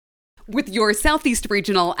With your Southeast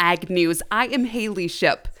Regional Ag News, I am Haley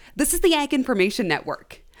Ship. This is the Ag Information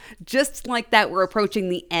Network. Just like that, we're approaching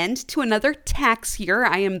the end to another tax year.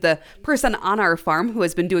 I am the person on our farm who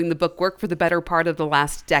has been doing the bookwork for the better part of the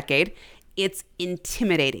last decade. It's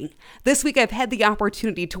intimidating. This week, I've had the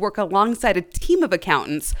opportunity to work alongside a team of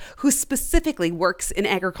accountants who specifically works in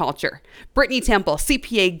agriculture. Brittany Temple,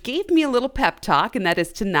 CPA, gave me a little pep talk, and that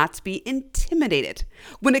is to not be intimidated.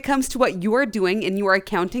 When it comes to what you're doing in your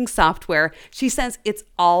accounting software, she says it's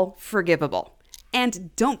all forgivable.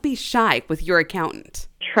 And don't be shy with your accountant.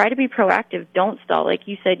 Try to be proactive. Don't stall. Like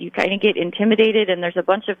you said, you kind of get intimidated, and there's a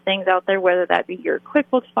bunch of things out there, whether that be your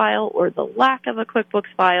QuickBooks file or the lack of a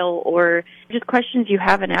QuickBooks file, or just questions you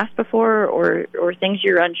haven't asked before, or things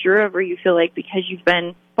you're unsure of, or you feel like because you've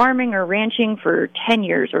been farming or ranching for 10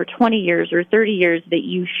 years or 20 years or 30 years that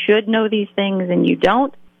you should know these things and you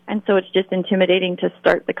don't. And so it's just intimidating to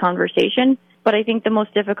start the conversation. But I think the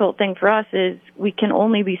most difficult thing for us is we can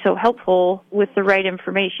only be so helpful with the right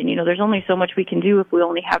information. You know, there's only so much we can do if we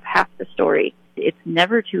only have half the story. It's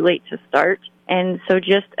never too late to start. And so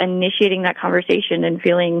just initiating that conversation and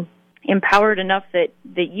feeling empowered enough that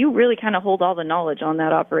you really kind of hold all the knowledge on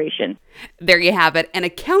that operation. There you have it, an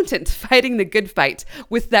accountant fighting the good fight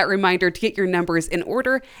with that reminder to get your numbers in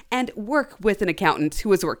order and work with an accountant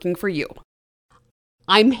who is working for you.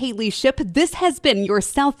 I'm Haley Ship. This has been your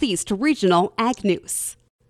Southeast Regional Ag News.